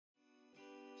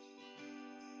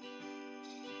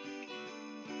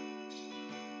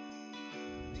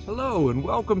Hello and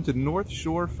welcome to North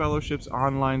Shore Fellowship's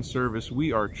online service.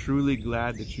 We are truly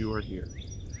glad that you are here.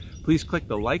 Please click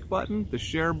the like button, the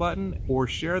share button, or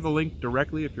share the link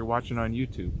directly if you're watching on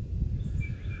YouTube.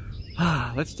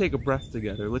 Let's take a breath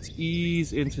together. Let's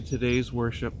ease into today's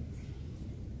worship.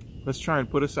 Let's try and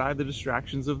put aside the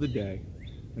distractions of the day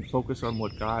and focus on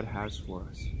what God has for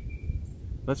us.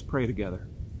 Let's pray together.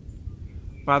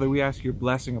 Father, we ask your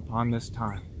blessing upon this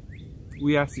time.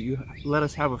 We ask that you let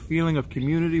us have a feeling of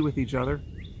community with each other,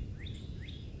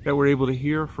 that we're able to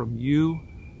hear from you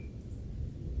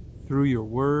through your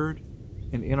word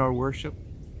and in our worship.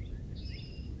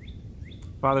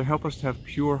 Father, help us to have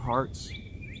pure hearts.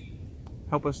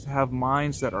 Help us to have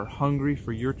minds that are hungry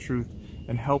for your truth,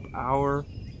 and help our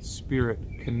spirit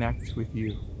connect with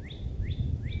you.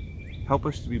 Help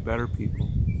us to be better people.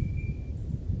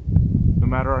 No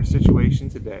matter our situation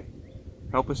today,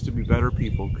 help us to be better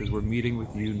people because we're meeting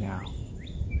with you now.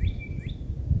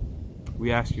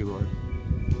 We ask you, Lord,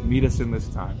 meet us in this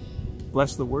time.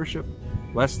 Bless the worship,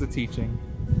 bless the teaching,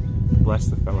 bless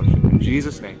the fellowship. In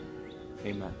Jesus' name,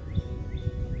 amen.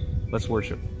 Let's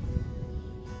worship.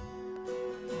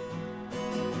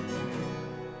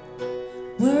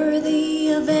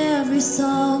 Worthy of every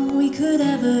song we could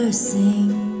ever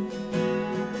sing,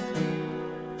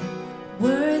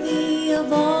 worthy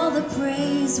of all the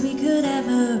praise we could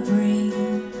ever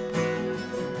bring,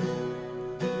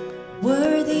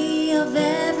 worthy of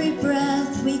every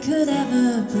breath we could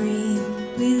ever breathe.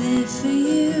 We live for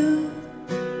you.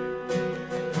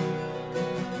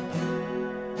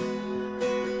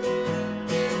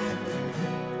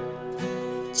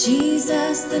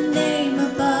 Jesus, the name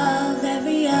above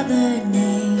every other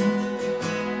name.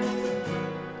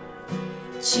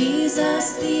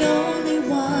 Jesus, the only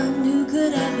one who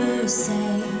could ever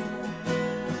save.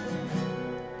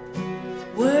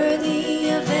 Worthy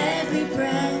of every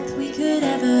breath we could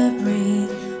ever breathe.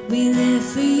 We live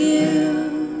for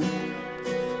you.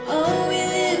 Oh, we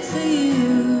live for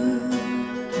you.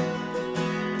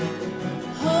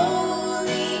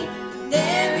 Holy,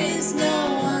 there is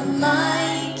no one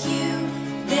like you.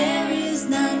 There is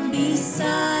none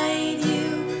beside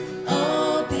you.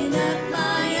 Open up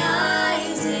my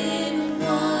eyes in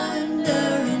wonder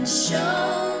and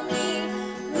show me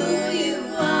who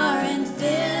you are, and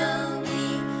fill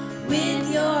me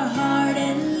with your heart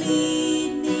and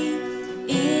lead me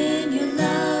in your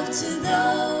love to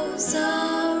those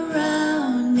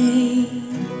around me.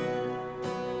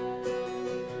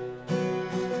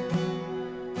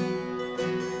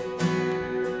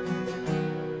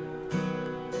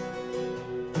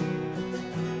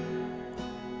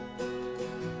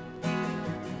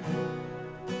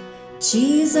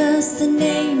 Jesus, the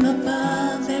name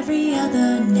above every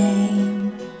other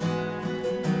name.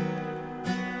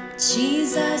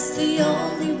 Jesus, the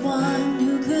only one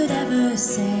who could ever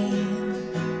save.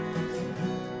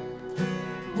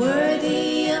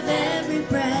 Worthy of every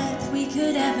breath we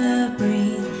could ever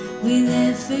breathe. We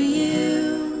live for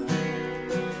you.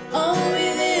 Oh, we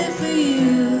live for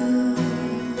you.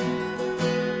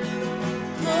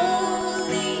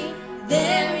 Holy,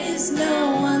 there is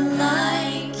no one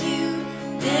like you.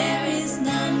 There is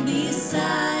none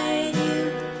beside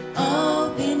you.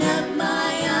 Open up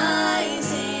my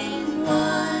eyes in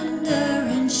wonder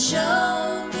and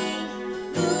show me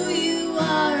who you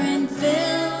are, and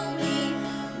fill me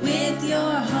with your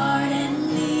heart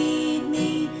and lead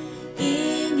me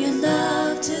in your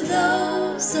love to those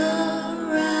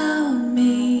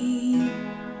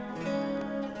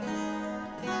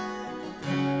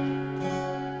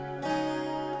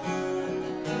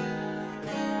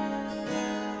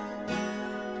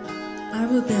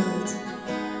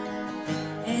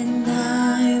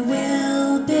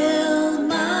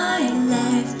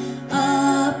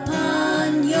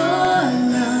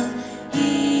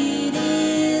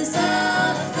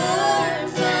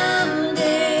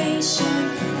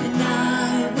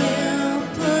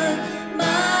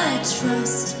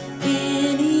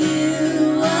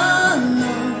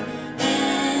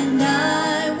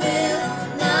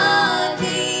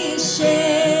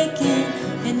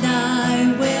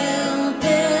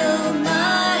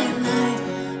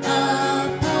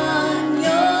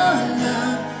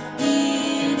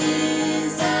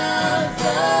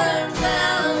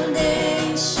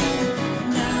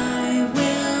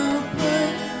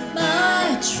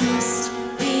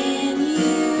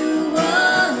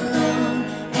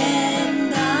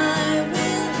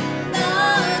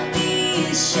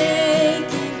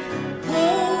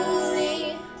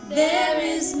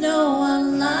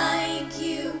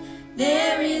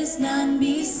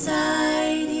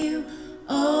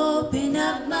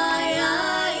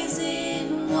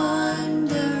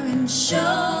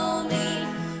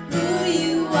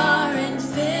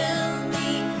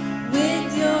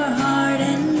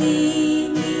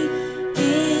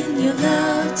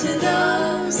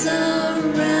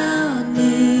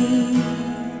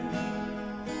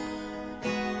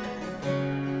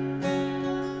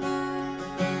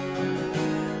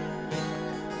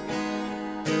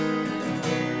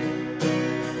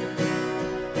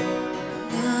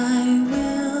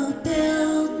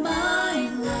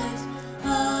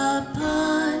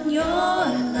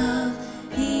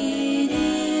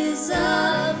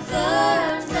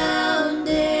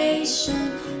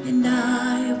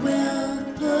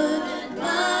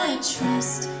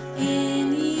trust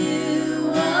in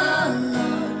you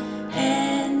alone,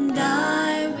 and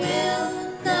I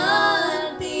will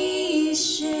not be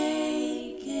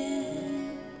shaken.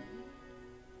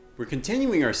 We're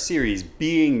continuing our series,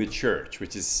 Being the Church,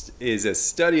 which is a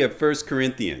study of 1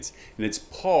 Corinthians. And it's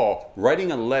Paul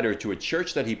writing a letter to a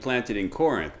church that he planted in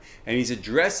Corinth. And he's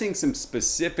addressing some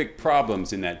specific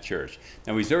problems in that church.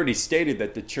 Now, he's already stated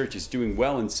that the church is doing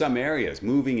well in some areas,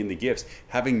 moving in the gifts,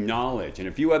 having knowledge, and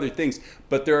a few other things.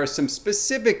 But there are some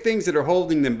specific things that are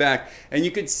holding them back. And you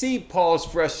could see Paul's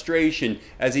frustration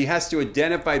as he has to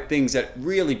identify things that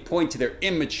really point to their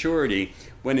immaturity,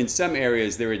 when in some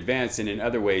areas they're advanced and in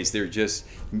other ways they're just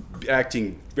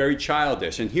acting very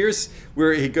childish. And here's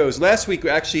where he goes. Last week,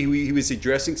 actually, he was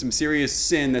addressing some serious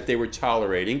sin that they were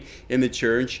tolerating in the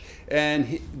church.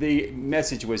 And the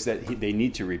message was that they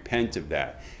need to repent of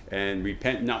that. And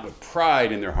repent not with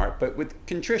pride in their heart, but with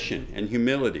contrition and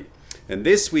humility. And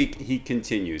this week he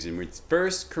continues in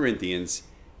 1 Corinthians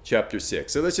chapter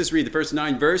 6. So let's just read the first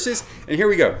 9 verses, and here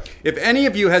we go. If any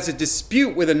of you has a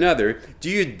dispute with another, do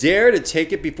you dare to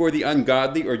take it before the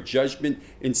ungodly or judgment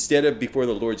instead of before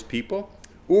the Lord's people?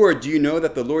 Or do you know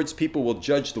that the Lord's people will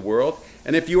judge the world?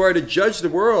 And if you are to judge the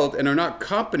world and are not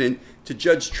competent to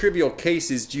judge trivial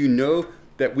cases, do you know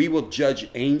that we will judge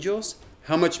angels?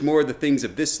 How much more the things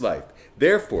of this life?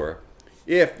 Therefore,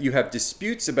 if you have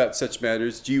disputes about such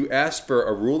matters, do you ask for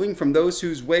a ruling from those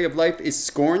whose way of life is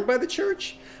scorned by the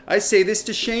church? I say this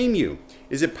to shame you.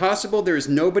 Is it possible there is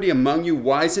nobody among you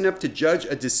wise enough to judge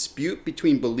a dispute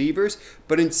between believers,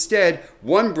 but instead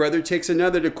one brother takes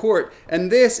another to court,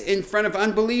 and this in front of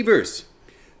unbelievers?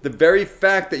 The very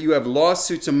fact that you have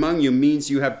lawsuits among you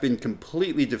means you have been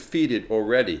completely defeated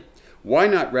already. Why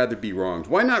not rather be wronged?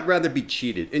 Why not rather be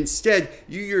cheated? Instead,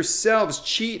 you yourselves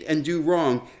cheat and do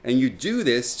wrong, and you do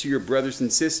this to your brothers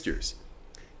and sisters.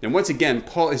 And once again,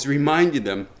 Paul is reminding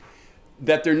them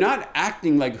that they're not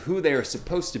acting like who they are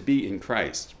supposed to be in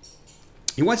Christ.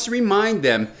 He wants to remind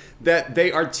them that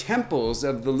they are temples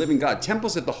of the living God,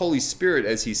 temples of the Holy Spirit,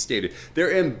 as he stated.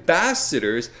 They're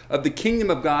ambassadors of the kingdom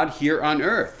of God here on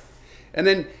earth. And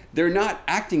then they're not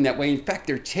acting that way. In fact,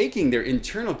 they're taking their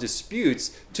internal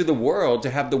disputes to the world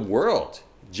to have the world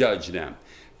judge them.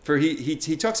 For he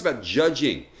talks about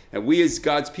judging. And we as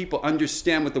God's people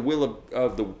understand what the will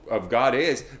of God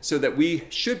is, so that we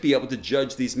should be able to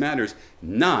judge these matters,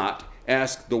 not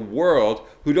ask the world,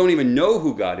 who don't even know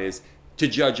who God is, to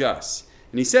judge us.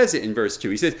 And he says it in verse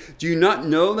 2. He says, do you not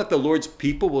know that the Lord's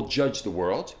people will judge the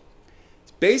world?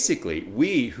 Basically,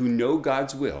 we who know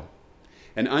God's will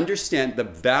and understand the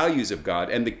values of God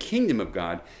and the kingdom of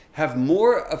God have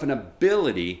more of an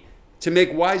ability to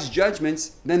make wise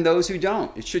judgments than those who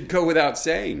don't. It should go without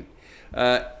saying.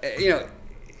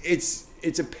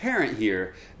 It's apparent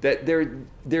here that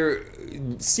they're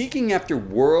seeking after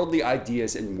worldly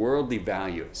ideas and worldly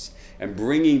values and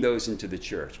bringing those into the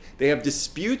church. They have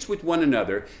disputes with one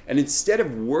another, and instead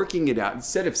of working it out,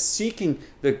 instead of seeking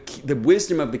the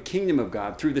wisdom of the kingdom of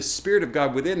God through the Spirit of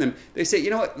God within them, they say, you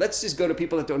know what, let's just go to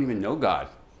people that don't even know God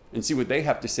and see what they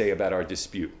have to say about our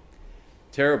dispute.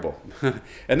 Terrible.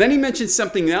 And then he mentions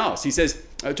something else. He says,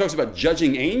 talks about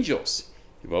judging angels.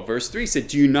 Well, verse 3 said,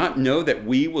 do you not know that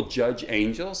we will judge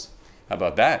angels? How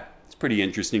about that? It's a pretty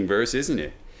interesting verse, isn't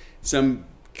it? Some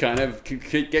kind of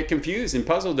get confused and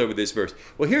puzzled over this verse.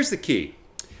 Well, here's the key.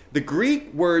 The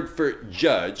Greek word for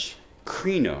judge,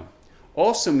 krino,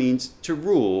 also means to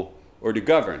rule or to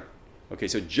govern. Okay,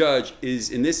 so judge is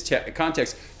in this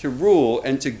context to rule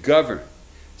and to govern.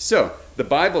 So the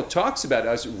Bible talks about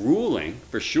us ruling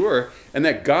for sure, and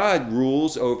that God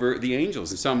rules over the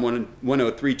angels. In Psalm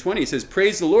 103:20 it says,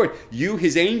 praise the Lord, you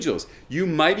his angels, you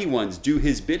mighty ones, do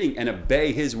his bidding and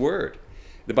obey his word.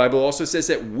 The Bible also says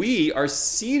that we are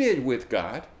seated with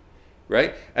God,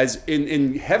 right, as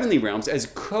in heavenly realms as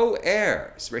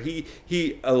co-heirs. Right?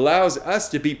 He allows us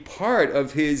to be part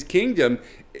of his kingdom,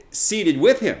 seated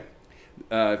with him.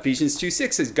 Ephesians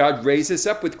 2:6 says, God raised us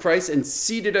up with Christ and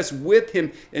seated us with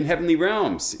him in heavenly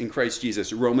realms in Christ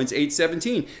Jesus. Romans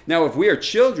 8:17. Now, if we are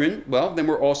children, well, then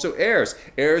we're also heirs,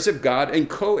 heirs of God and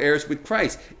co-heirs with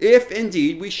Christ, if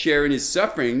indeed we share in his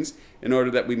sufferings, in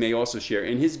order that we may also share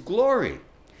in his glory.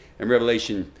 And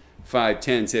Revelation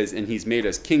 5:10 says, and he's made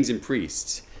us kings and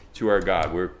priests to our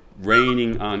God. We're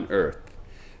reigning on earth.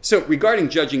 So regarding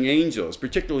judging angels,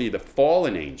 particularly the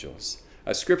fallen angels,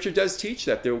 Scripture does teach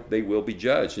that they will be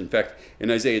judged. In fact, in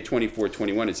Isaiah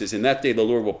 24:21, it says, in that day the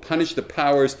Lord will punish the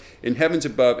powers in heavens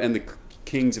above and the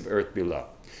kings of earth below.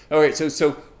 All right,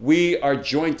 so we are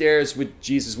joint heirs with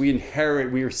Jesus. We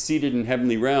are seated in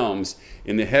heavenly realms,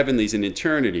 in the heavenlies in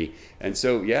eternity. And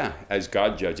so, yeah, as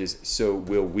God judges, so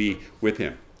will we with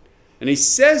him. And he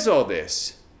says all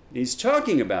this, he's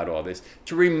talking about all this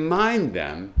to remind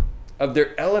them of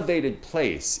their elevated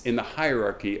place in the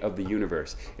hierarchy of the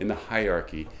universe, in the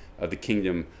hierarchy of the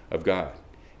kingdom of God.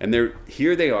 And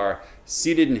here they are,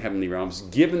 seated in heavenly realms,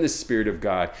 given the Spirit of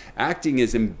God, acting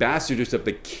as ambassadors of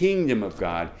the kingdom of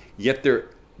God, yet they're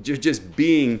just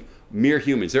being mere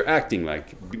humans. They're acting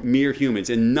like mere humans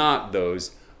and not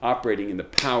those operating in the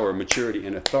power, maturity,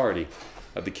 and authority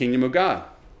of the kingdom of God.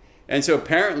 And so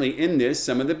apparently in this,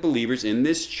 some of the believers in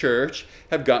this church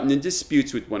have gotten in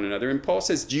disputes with one another. And Paul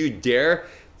says, do you dare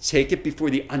take it before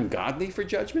the ungodly for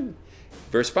judgment?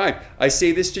 Verse 5, I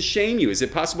say this to shame you. Is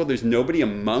it possible there's nobody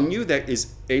among you that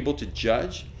is able to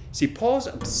judge? See, Paul's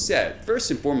upset,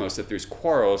 first and foremost, that there's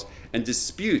quarrels and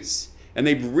disputes. And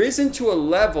they've risen to a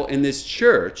level in this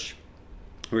church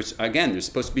where, again, they're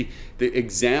supposed to be the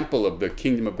example of the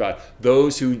kingdom of God.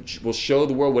 Those who will show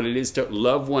the world what it is to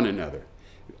love one another.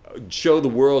 Show the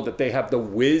world that they have the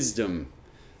wisdom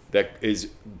that is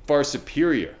far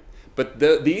superior. But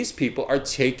these people are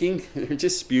taking their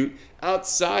dispute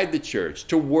outside the church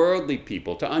to worldly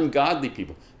people, to ungodly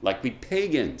people, likely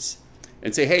pagans,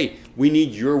 and say, hey, we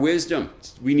need your wisdom.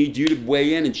 We need you to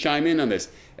weigh in and chime in on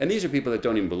this. And these are people that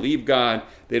don't even believe God.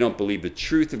 They don't believe the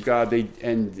truth of God.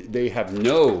 They have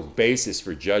no basis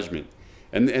for judgment.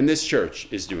 And this church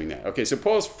is doing that. Okay, so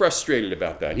Paul's frustrated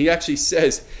about that. He actually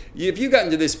says, if you've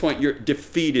gotten to this point, you're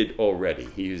defeated already.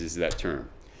 He uses that term.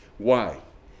 Why?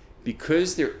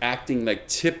 Because they're acting like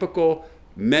typical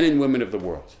men and women of the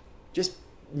world. Just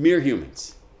mere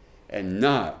humans. And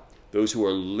not those who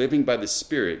are living by the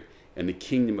Spirit and the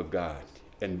kingdom of God.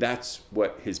 And that's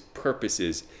what his purpose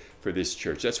is for this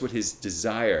church. That's what his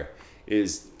desire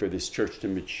is for this church to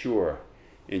mature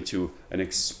into an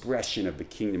expression of the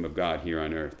kingdom of God here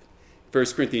on earth. 1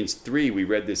 Corinthians 3, we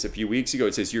read this a few weeks ago.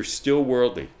 It says, you're still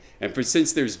worldly. And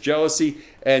since there's jealousy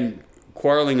and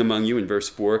quarreling among you in verse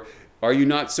 4, are you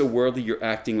not so worldly you're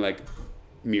acting like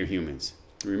mere humans?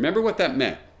 Remember what that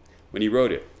meant when he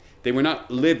wrote it. They were not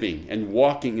living and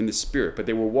walking in the Spirit, but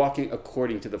they were walking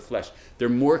according to the flesh. They're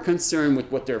more concerned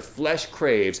with what their flesh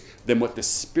craves than what the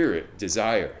Spirit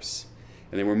desires.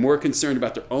 And they were more concerned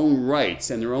about their own rights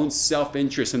and their own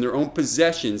self-interest and their own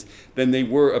possessions than they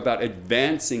were about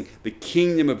advancing the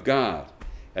kingdom of God.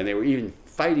 And they were even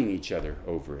fighting each other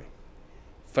over it.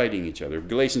 Fighting each other.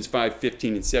 Galatians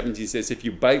 5:15 and 17 says, if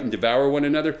you bite and devour one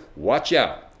another, watch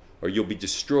out, or you'll be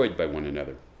destroyed by one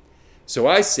another. So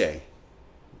I say,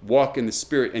 walk in the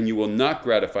Spirit, and you will not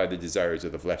gratify the desires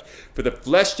of the flesh. For the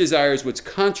flesh desires what's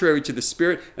contrary to the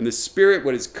Spirit, and the Spirit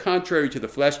what is contrary to the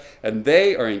flesh, and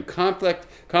they are in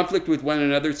conflict with one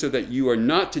another, so that you are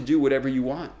not to do whatever you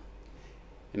want.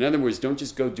 In other words, don't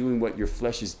just go doing what your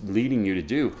flesh is leading you to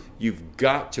do. You've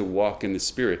got to walk in the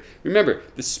Spirit. Remember,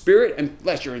 the Spirit and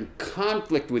flesh are in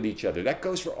conflict with each other. That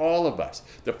goes for all of us.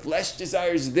 The flesh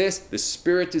desires this, the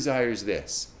Spirit desires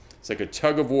this. It's like a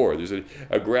tug of war. There's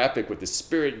a graphic with the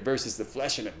Spirit versus the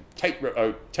flesh and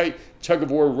a tight tug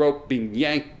of war rope being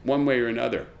yanked one way or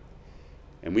another.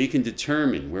 And we can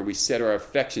determine where we set our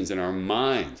affections and our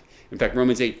mind. In fact,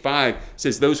 Romans 8:5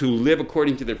 says those who live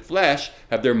according to their flesh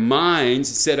have their minds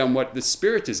set on what the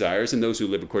Spirit desires, and those who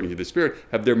live according to the Spirit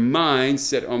have their minds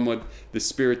set on what the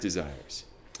Spirit desires.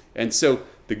 And so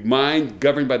the mind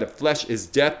governed by the flesh is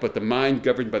death, but the mind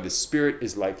governed by the Spirit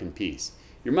is life and peace.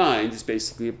 Your mind is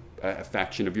basically a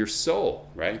faction of your soul,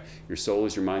 right? Your soul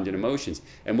is your mind and emotions.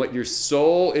 And what your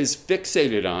soul is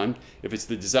fixated on, if it's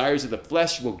the desires of the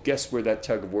flesh, well, guess where that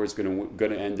tug of war is going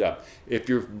to end up? If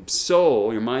your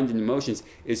soul, your mind and emotions,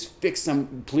 is fixed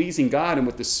on pleasing God and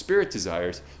what the Spirit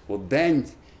desires, well, then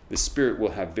the Spirit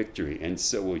will have victory, and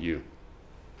so will you.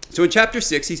 So in chapter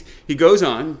 6, he goes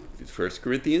on, 1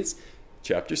 Corinthians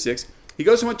chapter 6, he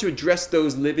goes on to address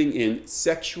those living in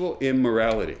sexual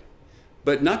immorality.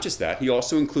 But not just that, he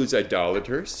also includes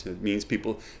idolaters. It means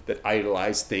people that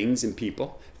idolize things and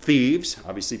people. Thieves,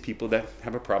 obviously people that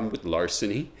have a problem with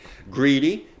larceny.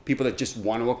 Greedy, people that just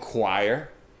want to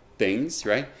acquire things,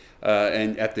 right?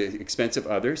 And at the expense of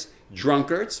others.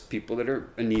 Drunkards, people that are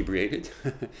inebriated.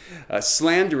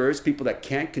 Slanderers, people that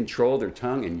can't control their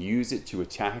tongue and use it to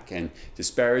attack and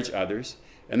disparage others.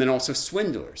 And then also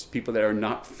swindlers, people that are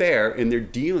not fair in their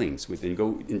dealings with and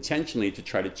go intentionally to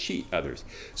try to cheat others.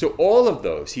 So all of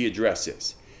those he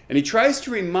addresses. And he tries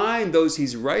to remind those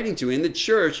he's writing to in the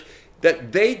church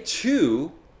that they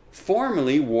too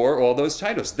formerly wore all those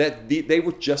titles, that they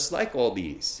were just like all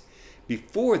these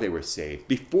before they were saved,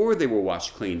 before they were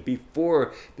washed clean,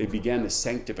 before they began the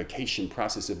sanctification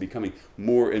process of becoming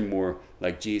more and more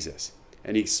like Jesus.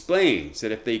 And he explains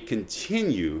that if they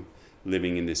continue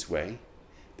living in this way,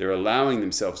 they're allowing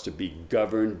themselves to be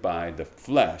governed by the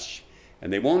flesh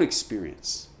and they won't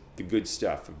experience the good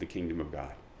stuff of the kingdom of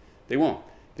God. They won't.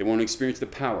 They won't experience the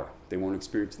power. They won't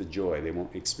experience the joy. They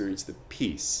won't experience the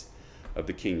peace of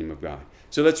the kingdom of God.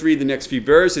 So let's read the next few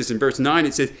verses. In verse 9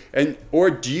 it says, or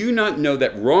do you not know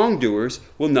that wrongdoers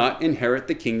will not inherit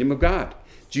the kingdom of God?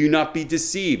 Do you not be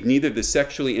deceived? Neither the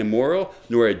sexually immoral,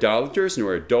 nor idolaters,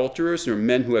 nor adulterers, nor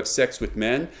men who have sex with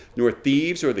men, nor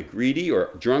thieves, or the greedy,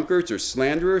 or drunkards, or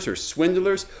slanderers, or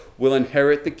swindlers will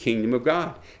inherit the kingdom of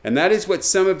God. And that is what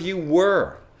some of you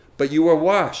were. But you were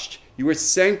washed, you were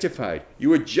sanctified, you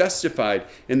were justified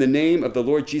in the name of the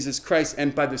Lord Jesus Christ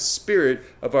and by the Spirit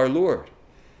of our Lord.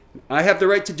 I have the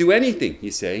right to do anything,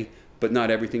 you say, but not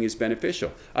everything is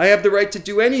beneficial. I have the right to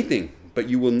do anything,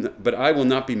 but I will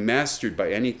not be mastered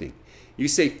by anything. You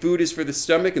say food is for the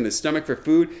stomach and the stomach for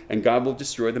food, and God will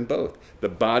destroy them both. The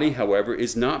body, however,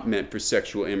 is not meant for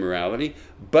sexual immorality,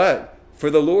 but for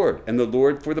the Lord, and the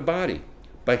Lord for the body.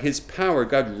 By his power,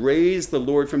 God raised the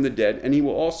Lord from the dead, and he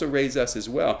will also raise us as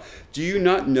well. Do you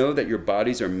not know that your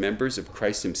bodies are members of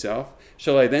Christ himself?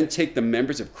 Shall I then take the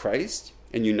members of Christ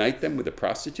and unite them with a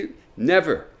prostitute?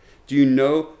 Never. Do you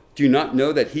not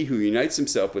know that he who unites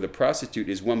himself with a prostitute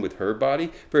is one with her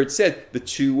body? For it said, the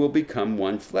two will become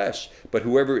one flesh. But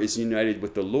whoever is united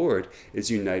with the Lord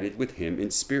is united with him in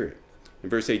spirit.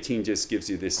 And verse 18 just gives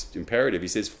you this imperative. He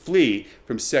says, flee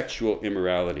from sexual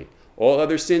immorality. All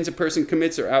other sins a person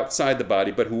commits are outside the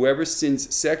body, but whoever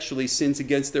sins sexually sins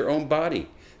against their own body.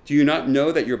 Do you not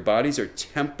know that your bodies are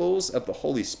temples of the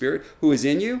Holy Spirit who is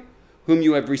in you, whom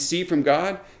you have received from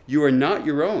God? You are not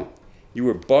your own. You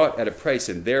were bought at a price,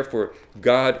 and therefore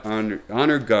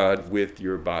honor God with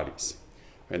your bodies.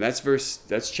 And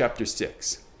that's chapter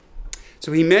 6.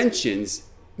 So he mentions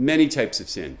many types of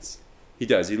sins. He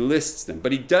does. He lists them.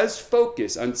 But he does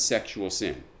focus on sexual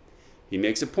sin. He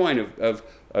makes a point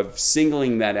of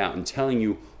singling that out and telling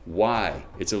you why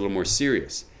it's a little more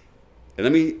serious. And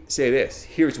let me say this.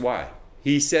 Here's why.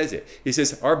 He says it. He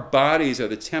says our bodies are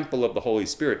the temple of the Holy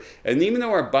Spirit. And even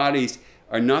though our bodies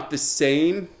are not the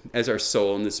same as our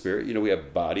soul and the spirit, we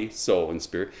have body, soul, and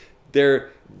spirit,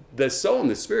 the soul and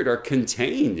the spirit are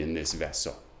contained in this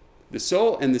vessel. The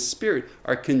soul and the spirit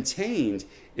are contained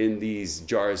in these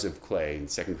jars of clay. And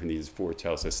 2 Corinthians 4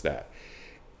 tells us that.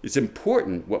 It's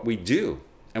important what we do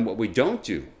and what we don't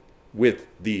do with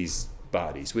these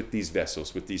bodies, with these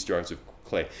vessels, with these jars of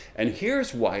clay. And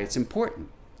here's why it's important.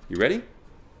 You ready?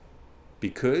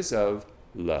 Because of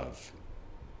love.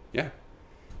 Yeah,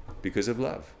 because of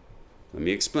love. Let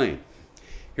me explain.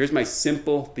 Here's my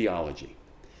simple theology.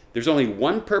 There's only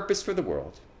one purpose for the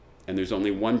world, and there's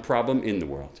only one problem in the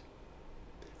world.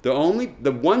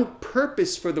 The one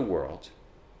purpose for the world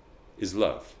is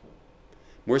love.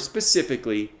 More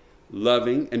specifically,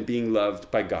 loving and being loved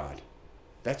by God.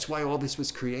 That's why all this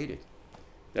was created.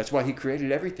 That's why he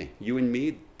created everything. You and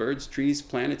me, birds, trees,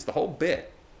 planets, the whole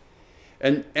bit.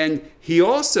 And he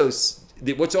also,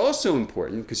 what's also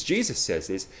important, because Jesus says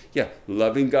this,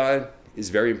 loving God is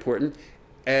very important.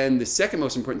 And the second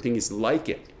most important thing is like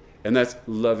it. And that's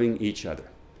loving each other.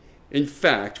 In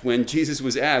fact, when Jesus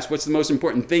was asked, what's the most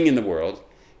important thing in the world?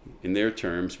 In their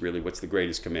terms, really, what's the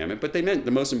greatest commandment? But they meant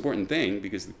the most important thing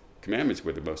because the commandments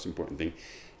were the most important thing.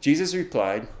 Jesus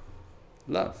replied,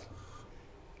 love.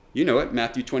 You know it,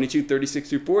 Matthew 22, 36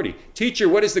 through 40. Teacher,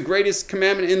 what is the greatest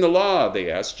commandment in the law? They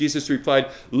asked. Jesus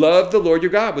replied, love the Lord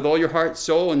your God with all your heart,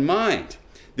 soul, and mind.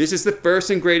 This is the first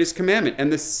and greatest commandment.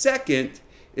 And the second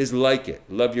is like it.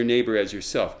 Love your neighbor as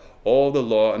yourself. All the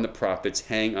law and the prophets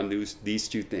hang on these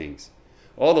two things.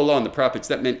 All the law and the prophets,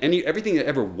 that meant everything that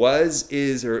ever was,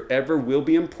 is, or ever will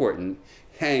be important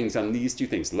hangs on these two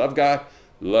things. Love God,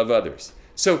 love others.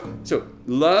 So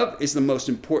love is the most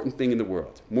important thing in the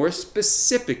world. More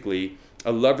specifically,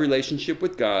 a love relationship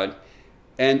with God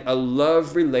and a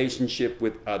love relationship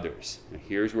with others. Now,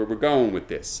 here's where we're going with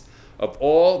this. Of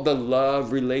all the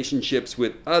love relationships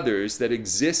with others that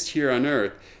exist here on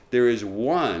earth, there is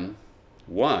one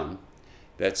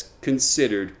that's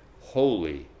considered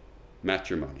holy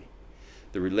matrimony.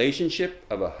 The relationship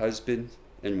of a husband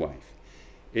and wife.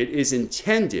 It is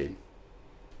intended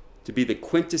to be the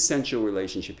quintessential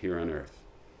relationship here on earth.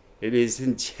 It is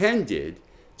intended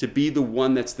to be the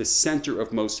one that's the center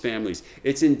of most families.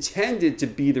 It's intended to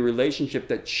be the relationship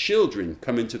that children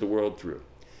come into the world through.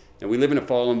 Now, we live in a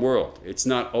fallen world. It's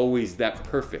not always that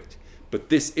perfect, but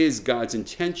this is God's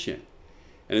intention.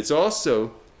 And it's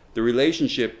also the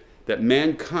relationship that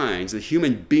mankind's, the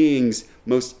human being's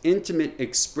most intimate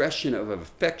expression of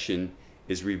affection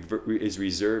is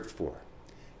reserved for.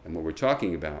 And what we're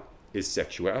talking about is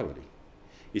sexuality.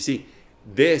 You see,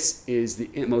 this is the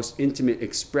most intimate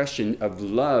expression of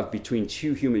love between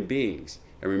two human beings.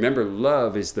 And remember,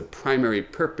 love is the primary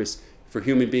purpose for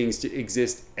human beings to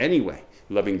exist anyway.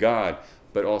 Loving God,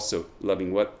 but also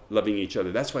loving each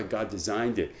other. That's why God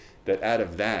designed it, that out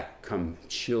of that come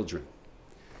children.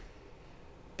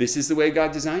 This is the way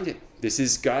God designed it. This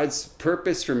is God's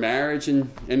purpose for marriage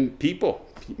and people,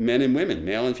 men and women,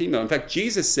 male and female. In fact,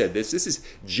 Jesus said this. This is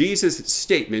Jesus'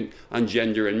 statement on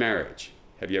gender and marriage.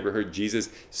 Have you ever heard Jesus'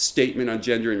 statement on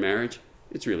gender and marriage?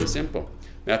 It's really simple.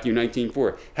 Matthew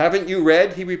 19:4. Haven't you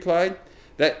read, he replied,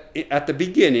 that at the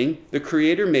beginning the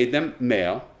Creator made them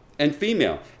male and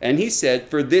female. And he said,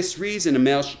 for this reason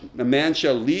a man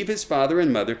shall leave his father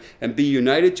and mother and be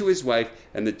united to his wife,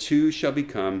 and the two shall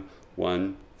become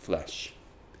one flesh.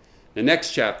 The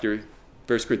next chapter,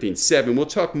 1 Corinthians 7, we'll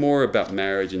talk more about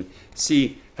marriage and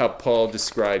see how Paul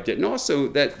described it. And also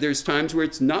that there's times where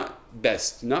it's not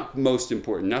best, not most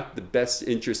important, not the best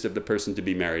interest of the person to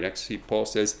be married. Actually, Paul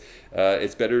says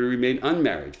it's better to remain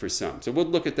unmarried for some. So we'll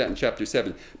look at that in chapter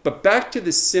 7. But back to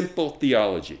the simple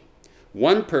theology.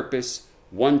 One purpose,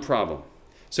 one problem.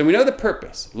 So we know the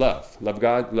purpose, love. Love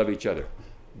God, love each other.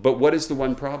 But what is the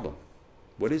one problem?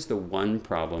 What is the one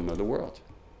problem of the world?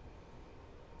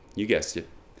 You guessed it.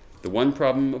 The one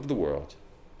problem of the world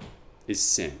is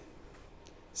sin.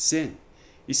 Sin.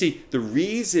 You see, the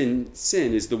reason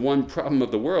sin is the one problem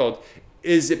of the world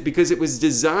is it because it was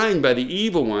designed by the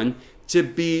evil one to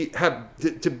be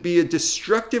a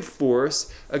destructive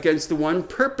force against the one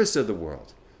purpose of the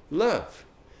world, love,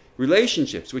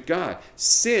 relationships with God.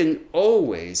 Sin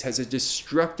always has a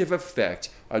destructive effect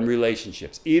on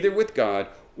relationships, either with God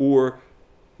or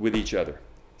with each other.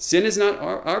 Sin is not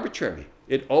arbitrary.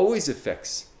 It always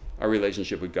affects our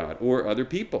relationship with God or other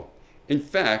people. In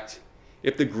fact,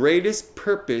 if the greatest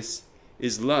purpose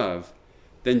is love,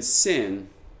 then sin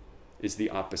is the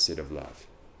opposite of love.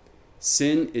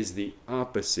 Sin is the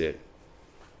opposite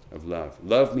of love.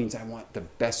 Love means I want the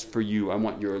best for you. I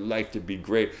want your life to be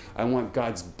great. I want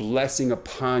God's blessing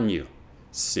upon you.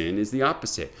 Sin is the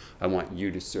opposite. I want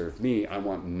you to serve me. I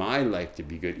want my life to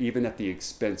be good, even at the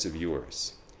expense of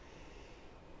yours.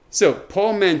 So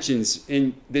Paul mentions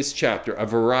in this chapter a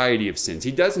variety of sins.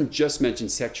 He doesn't just mention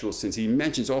sexual sins. He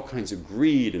mentions all kinds of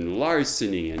greed and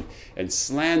larceny and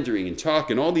slandering and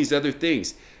talk and all these other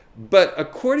things. But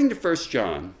according to 1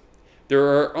 John, there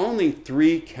are only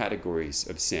 3 categories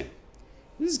of sin.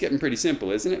 This is getting pretty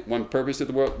simple, isn't it? One purpose of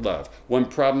the world, love. One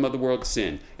problem of the world,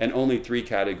 sin. And only 3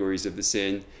 categories of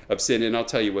sin, and I'll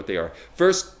tell you what they are.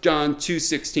 1 John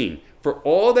 2:16. For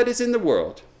all that is in the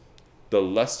world, the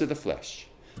lust of the flesh,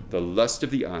 the lust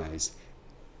of the eyes,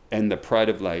 and the pride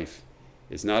of life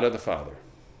is not of the Father,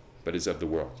 but is of the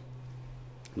world.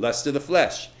 Lust of the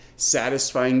flesh,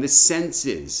 satisfying the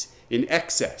senses in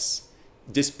excess,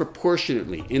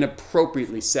 disproportionately,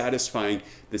 inappropriately satisfying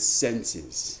the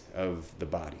senses of the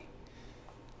body.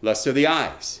 Lust of the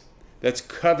eyes, that's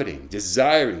coveting,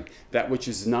 desiring that which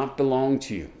does not belong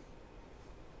to you.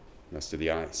 Lust of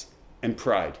the eyes. And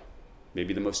pride,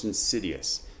 maybe the most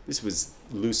insidious. This was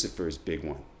Lucifer's big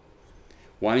one.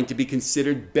 Wanting to be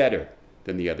considered better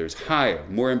than the others, higher,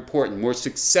 more important, more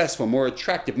successful, more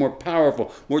attractive, more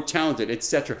powerful, more talented,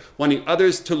 etc. Wanting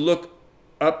others to look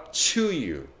up to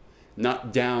you,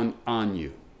 not down on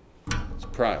you. It's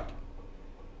pride.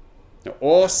 Now,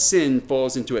 all sin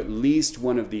falls into at least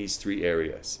one of these 3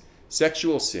 areas.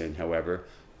 Sexual sin, however,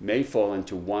 may fall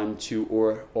into 1, 2,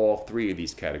 or all 3 of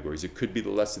these categories. It could be the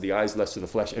lust of the eyes, lust of the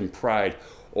flesh, and pride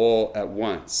all at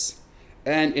once.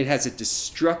 And it has a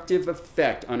destructive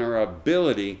effect on our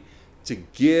ability to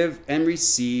give and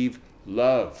receive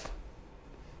love.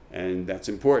 And that's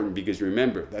important because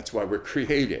remember, that's why we're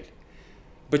created.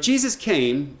 But Jesus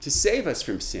came to save us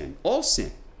from sin, all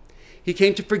sin. He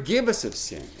came to forgive us of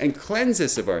sin and cleanse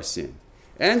us of our sin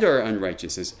and our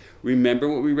unrighteousness. Remember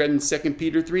what we read in 2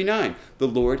 Peter 3:9. The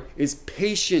Lord is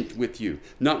patient with you,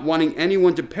 not wanting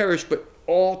anyone to perish, but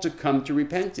all to come to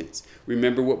repentance.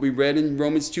 Remember what we read in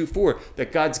Romans 2:4,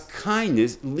 that God's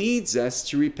kindness leads us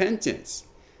to repentance.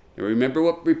 And remember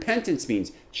what repentance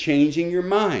means, changing your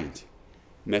mind.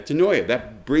 Metanoia,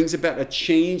 that brings about a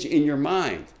change in your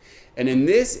mind. And in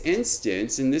this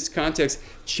instance, in this context,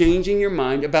 changing your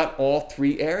mind about all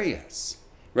 3 areas,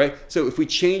 right? So if we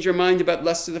change our mind about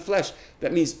lust of the flesh,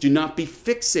 that means do not be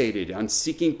fixated on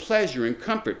seeking pleasure and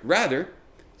comfort. Rather,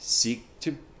 seek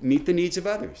to meet the needs of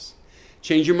others.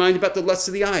 Change your mind about the lust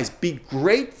of the eyes. Be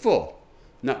grateful,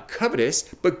 not covetous,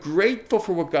 but grateful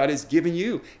for what God has given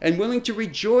you and willing to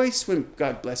rejoice when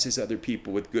God blesses other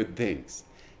people with good things.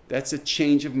 That's a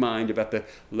change of mind about the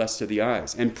lust of the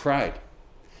eyes. And pride.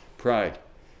 Pride.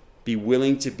 Be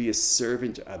willing to be a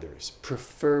servant to others,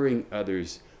 preferring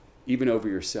others even over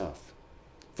yourself.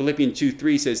 Philippians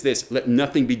 2:3 says this, let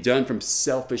nothing be done from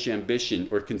selfish ambition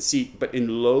or conceit, but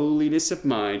in lowliness of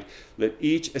mind, let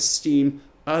each esteem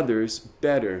others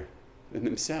better than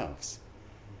themselves.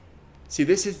 See,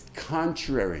 this is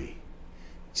contrary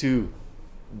to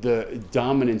the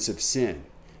dominance of sin.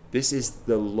 This is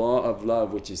the law of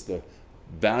love, which is the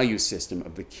value system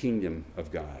of the kingdom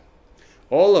of God.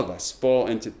 All of us fall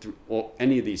into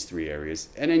any of these three areas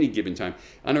at any given time.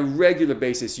 On a regular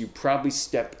basis, you probably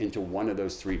step into one of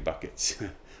those three buckets.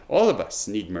 All of us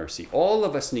need mercy. All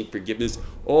of us need forgiveness.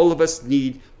 All of us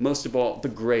need, most of all, the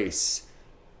grace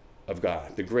of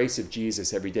God, the grace of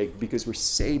Jesus every day, because we're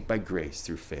saved by grace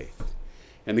through faith.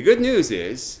 And the good news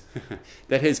is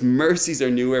that his mercies are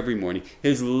new every morning.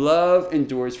 His love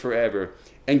endures forever.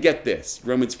 And get this,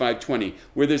 Romans 5:20,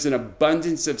 where there's an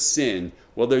abundance of sin,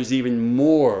 well, there's even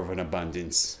more of an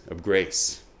abundance of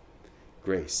grace.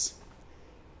 Grace.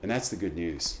 And that's the good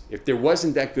news. If there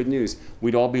wasn't that good news,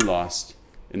 we'd all be lost.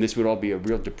 And this would all be a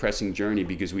real depressing journey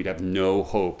because we'd have no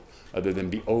hope other than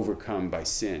be overcome by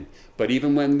sin. But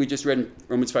even when we just read in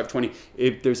Romans 5:20,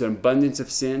 if there's an abundance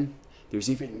of sin, there's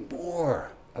even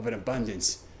more of an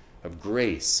abundance of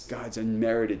grace, God's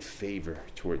unmerited favor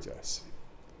towards us.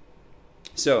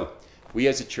 So, we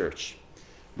as a church,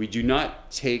 we do not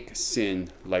take sin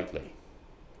lightly.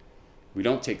 We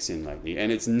don't take sin lightly.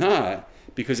 And it's not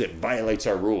because it violates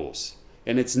our rules.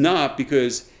 And it's not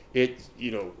because it,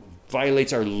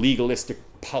 violates our legalistic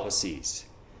policies.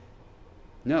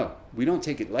 No, we don't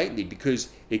take it lightly because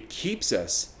it keeps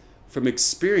us from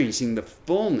experiencing the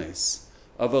fullness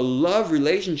of a love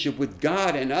relationship with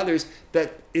God and others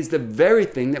that is the very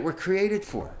thing that we're created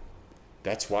for.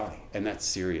 That's why, and that's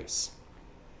serious.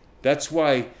 That's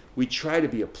why we try to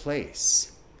be a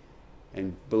place.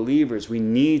 And believers, we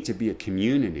need to be a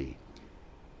community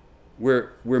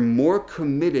where we're more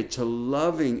committed to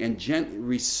loving and gently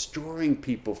restoring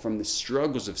people from the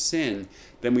struggles of sin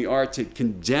than we are to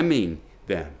condemning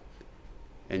them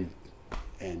and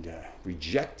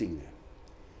rejecting them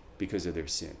because of their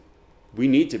sin. We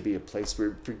need to be a place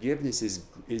where forgiveness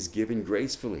is given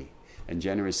gracefully and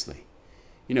generously.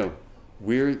 If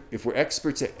we're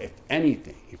experts at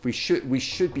anything, we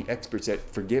should be experts at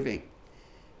forgiving.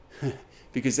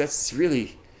 Because that's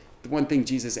really the one thing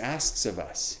Jesus asks of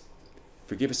us.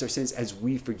 Forgive us our sins as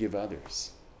we forgive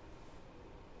others.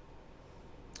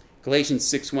 Galatians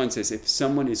 6:1 says, if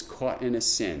someone is caught in a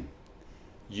sin,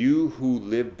 you who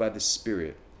live by the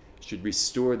Spirit should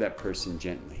restore that person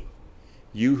gently.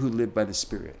 You who live by the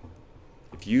Spirit.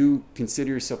 If you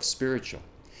consider yourself spiritual,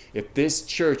 if this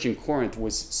church in Corinth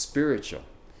was spiritual,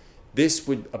 this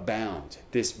would abound.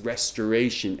 This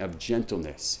restoration of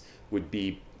gentleness would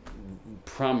be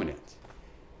prominent.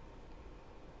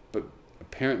 But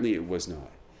apparently it was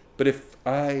not. But if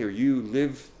I or you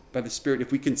live by the Spirit,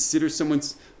 if we consider someone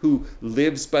who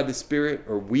lives by the Spirit,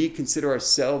 or we consider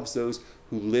ourselves those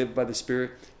who live by the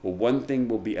Spirit, well, one thing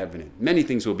will be evident. Many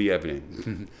things will be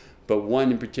evident. But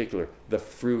one in particular, the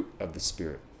fruit of the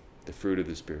Spirit. The fruit of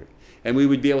the Spirit. And we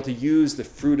would be able to use the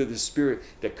fruit of the Spirit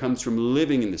that comes from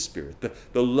living in the Spirit.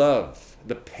 The love,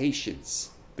 the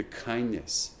patience, the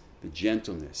kindness, the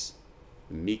gentleness,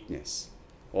 the meekness,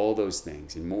 all those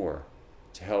things and more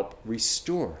to help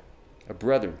restore a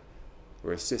brother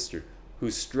or a sister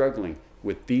who's struggling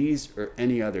with these or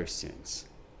any other sins.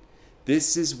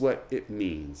 This is what it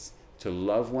means to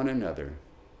love one another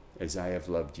as I have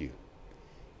loved you.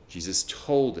 Jesus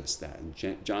told us that in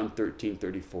John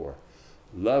 13:34.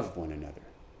 Love one another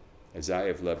as I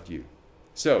have loved you.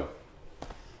 So,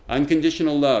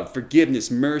 unconditional love,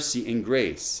 forgiveness, mercy, and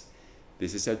grace.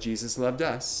 This is how Jesus loved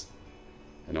us.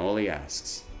 And all he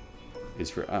asks is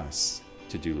for us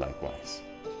to do likewise.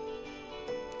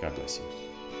 God bless you.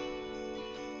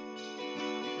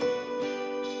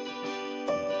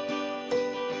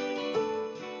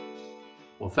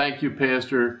 Well, thank you,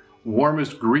 Pastor.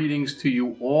 Warmest greetings to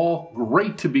you all.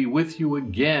 Great to be with you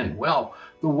again. Well,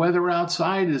 the weather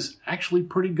outside is actually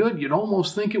pretty good. You'd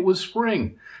almost think it was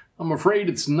spring. I'm afraid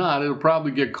it's not. It'll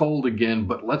probably get cold again,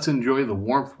 but let's enjoy the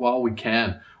warmth while we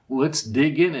can. Let's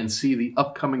dig in and see the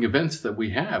upcoming events that we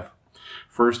have.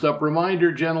 First up,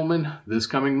 reminder, gentlemen, this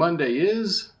coming Monday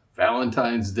is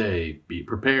Valentine's Day. Be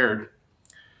prepared.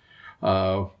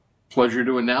 Pleasure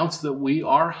to announce that we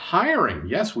are hiring.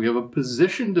 Yes, we have a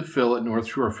position to fill at North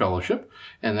Shore Fellowship,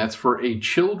 and that's for a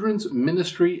children's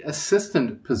ministry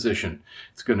assistant position.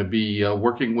 It's going to be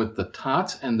working with the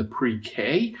tots and the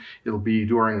pre-K. It'll be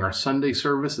during our Sunday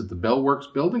service at the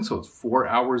Bellworks building, so it's 4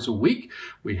 hours a week.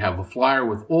 We have a flyer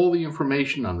with all the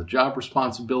information on the job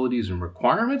responsibilities and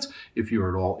requirements. If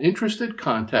you're at all interested,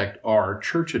 contact our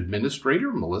church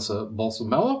administrator, Melissa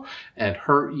Balsamello, at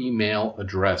her email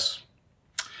address.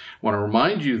 I want to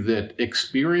remind you that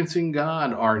Experiencing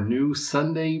God, our new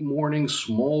Sunday morning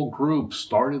small group,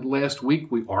 started last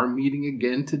week. We are meeting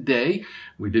again today.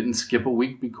 We didn't skip a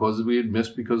week because we had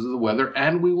missed because of the weather,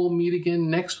 and we will meet again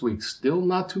next week. Still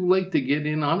not too late to get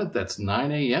in on it. That's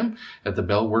 9 a.m. at the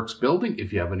Bellworks building.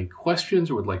 If you have any questions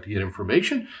or would like to get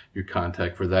information, your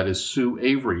contact for that is Sue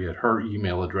Avery at her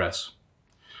email address.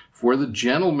 For the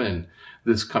gentlemen,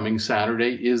 this coming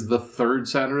Saturday is the third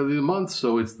Saturday of the month,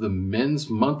 so it's the Men's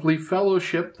Monthly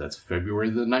Fellowship. That's February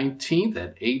the 19th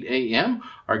at 8 a.m.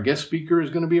 Our guest speaker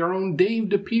is going to be our own Dave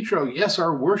DiPietro. Yes,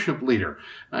 our worship leader.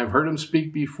 I've heard him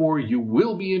speak before. You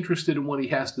will be interested in what he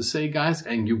has to say, guys,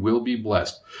 and you will be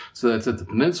blessed. So that's at the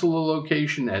Peninsula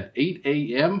location at 8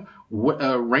 a.m.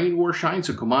 Rain or shine,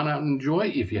 so come on out and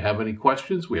enjoy. If you have any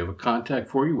questions, we have a contact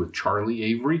for you with Charlie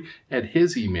Avery at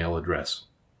his email address.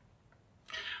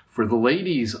 For the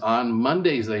ladies, on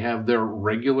Mondays, they have their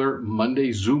regular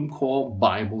Monday Zoom call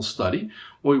Bible study.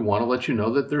 We want to let you know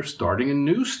that they're starting a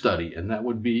new study, and that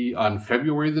would be on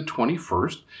February the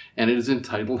 21st, and it is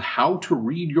entitled How to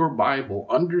Read Your Bible,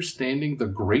 Understanding the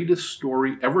Greatest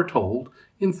Story Ever Told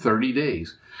in 30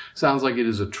 Days. Sounds like it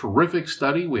is a terrific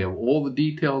study. We have all the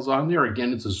details on there.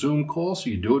 Again, it's a Zoom call, so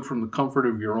you do it from the comfort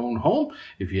of your own home.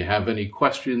 If you have any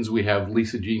questions, we have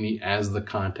Lisa Genie as the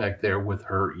contact there with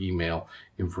her email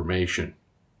information.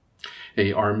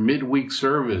 Hey, our midweek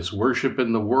service, Worship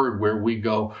in the Word, where we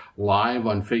go live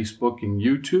on Facebook and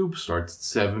YouTube, starts at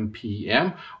 7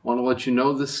 p.m. Want to let you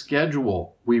know the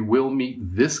schedule. We will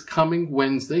meet this coming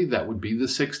Wednesday. That would be the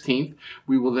 16th.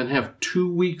 We will then have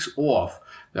 2 weeks off.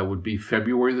 That would be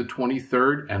February the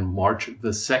 23rd and March the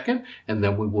 2nd, and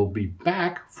then we will be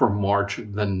back for March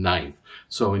the 9th.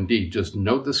 So indeed, just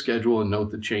note the schedule and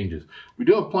note the changes. We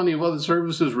do have plenty of other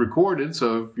services recorded,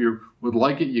 so if you would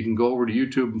like it, you can go over to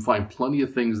YouTube and find plenty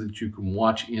of things that you can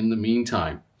watch in the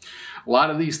meantime. A lot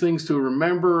of these things to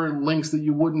remember, links that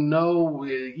you wouldn't know,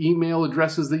 email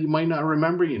addresses that you might not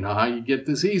remember. You know how you get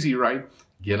this easy, right?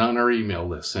 Get on our email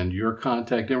list. Send your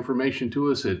contact information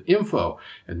to us at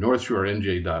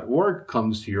info@northshorenj.org.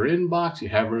 Comes to your inbox. You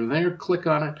have it there. Click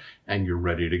on it, and you're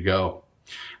ready to go.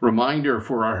 Reminder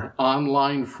for our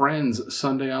online friends,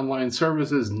 Sunday online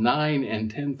services, 9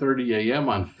 and 10:30 a.m.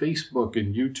 on Facebook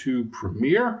and YouTube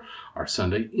Premiere. Our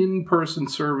Sunday in-person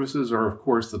services are, of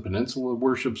course, the Peninsula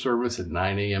Worship Service at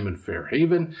 9 a.m. in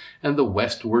Fairhaven and the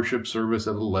West Worship Service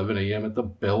at 11 a.m. at the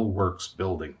Bellworks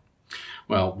building.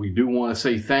 Well, we do want to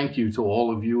say thank you to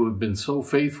all of you who have been so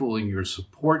faithful in your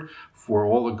support for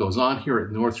all that goes on here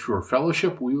at North Shore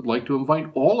Fellowship. We would like to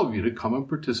invite all of you to come and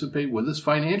participate with us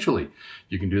financially.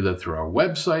 You can do that through our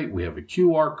website. We have a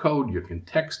QR code. You can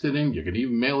text it in. You can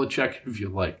even mail a check if you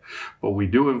like. But we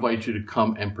do invite you to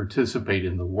come and participate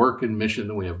in the work and mission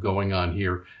that we have going on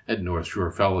here at North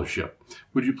Shore Fellowship.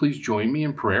 Would you please join me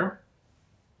in prayer?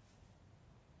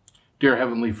 Dear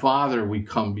Heavenly Father, we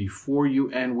come before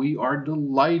you and we are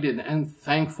delighted and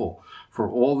thankful for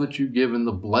all that you give and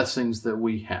the blessings that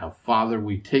we have. Father,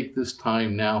 we take this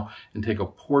time now and take a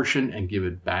portion and give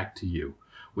it back to you.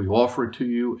 We offer it to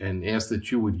you and ask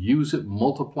that you would use it,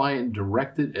 multiply it, and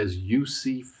direct it as you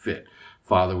see fit.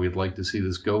 Father, we'd like to see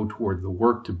this go toward the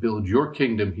work to build your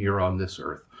kingdom here on this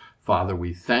earth. Father,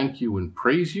 we thank you and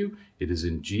praise you. It is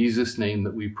in Jesus' name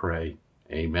that we pray.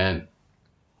 Amen.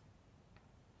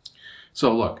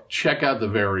 So look, check out the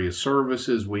various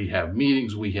services. We have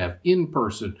meetings. We have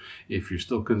in-person. If you're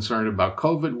still concerned about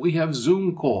COVID, we have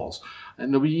Zoom calls.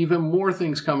 And there'll be even more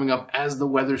things coming up as the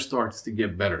weather starts to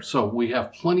get better. So we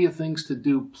have plenty of things to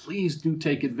do. Please do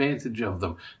take advantage of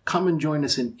them. Come and join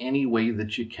us in any way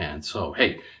that you can. So,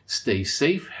 hey, stay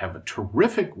safe. Have a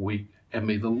terrific week. And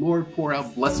may the Lord pour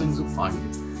out blessings upon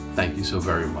you. Thank you so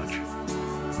very much.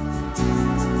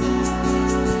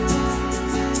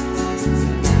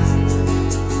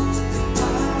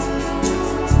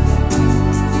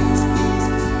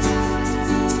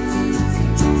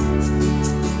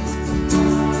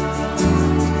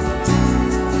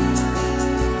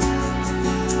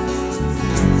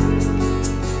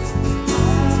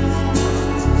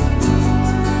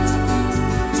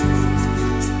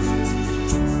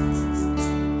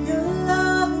 Your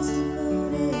love is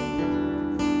devoted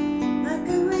like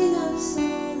a rain of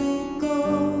sun.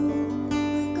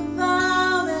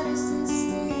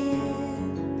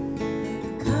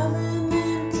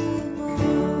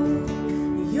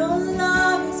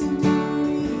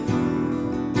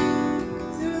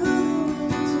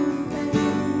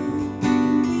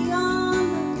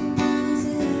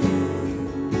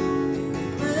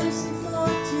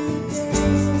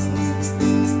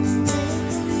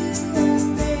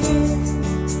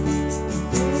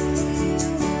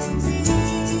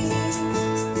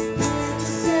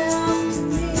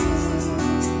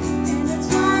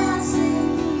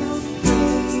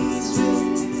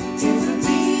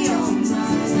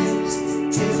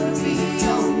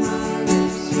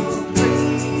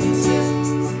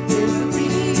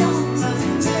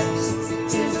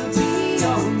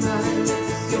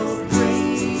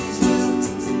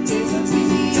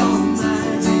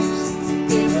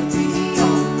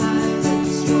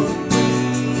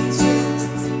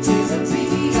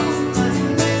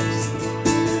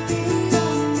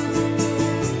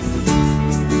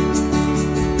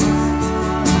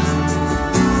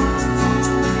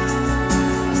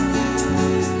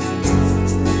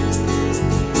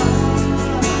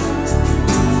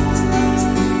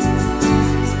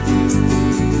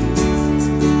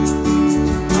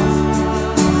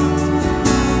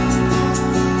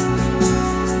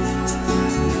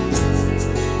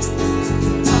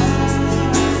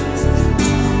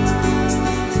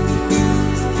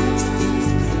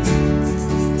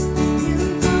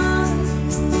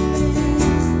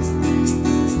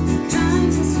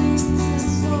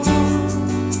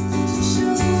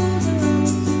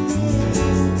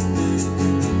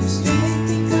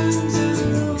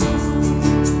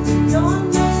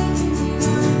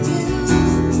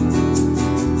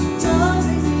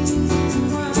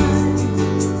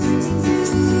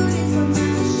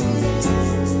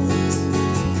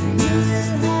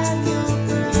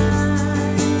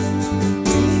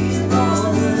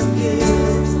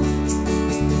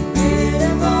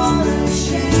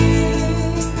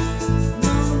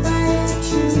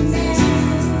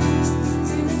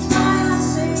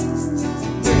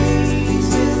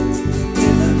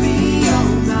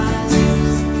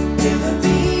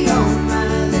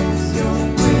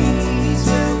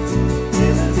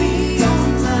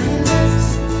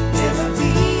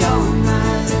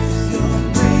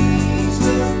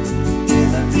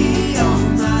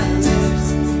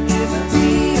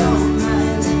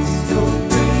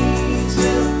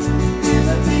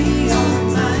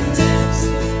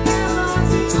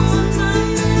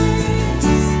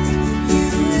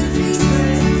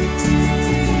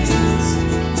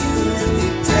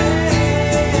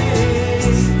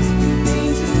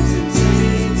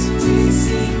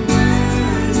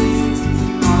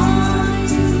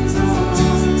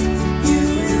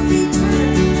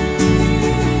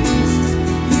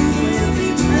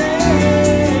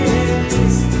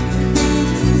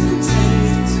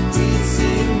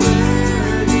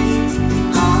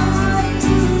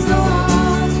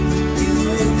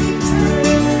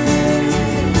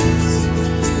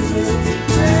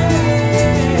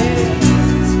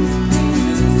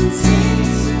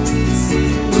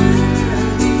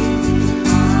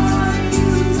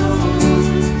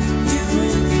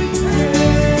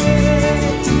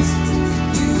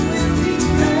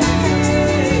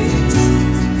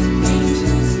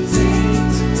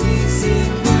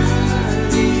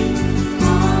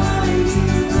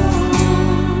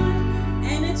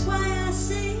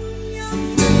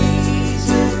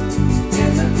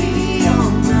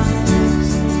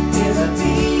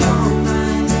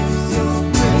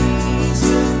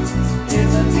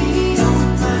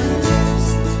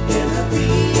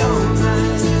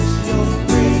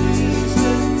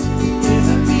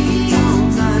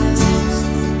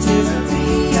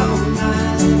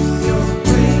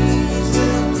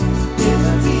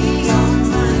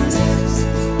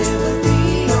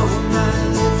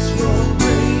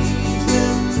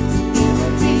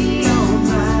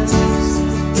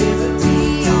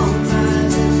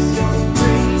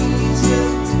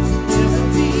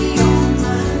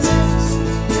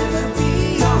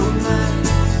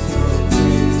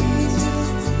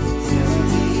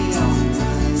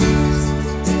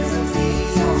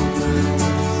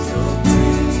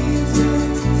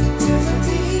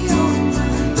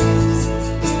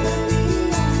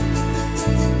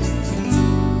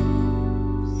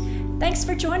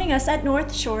 joining us at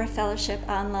North Shore Fellowship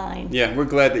Online. Yeah, we're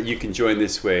glad that you can join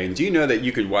this way. And do you know that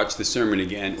you could watch the sermon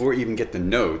again or even get the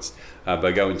notes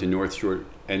by going to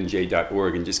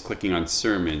northshorenj.org and just clicking on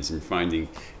sermons and finding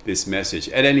this message.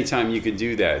 At any time you can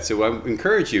do that. So I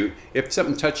encourage you, if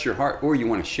something touched your heart or you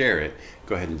want to share it,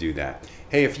 go ahead and do that.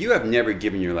 Hey, if you have never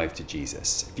given your life to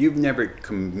Jesus, if you've never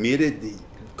completely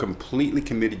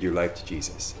committed your life to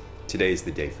Jesus, today is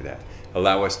the day for that.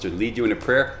 Allow us to lead you in a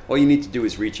prayer. All you need to do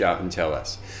is reach out and tell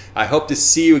us. I hope to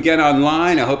see you again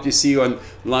online. I hope to see you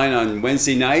online on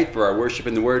Wednesday night for our Worship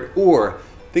in the Word, or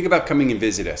think about coming and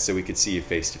visit us so we could see you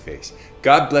face to face.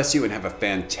 God bless you and have a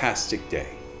fantastic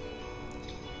day.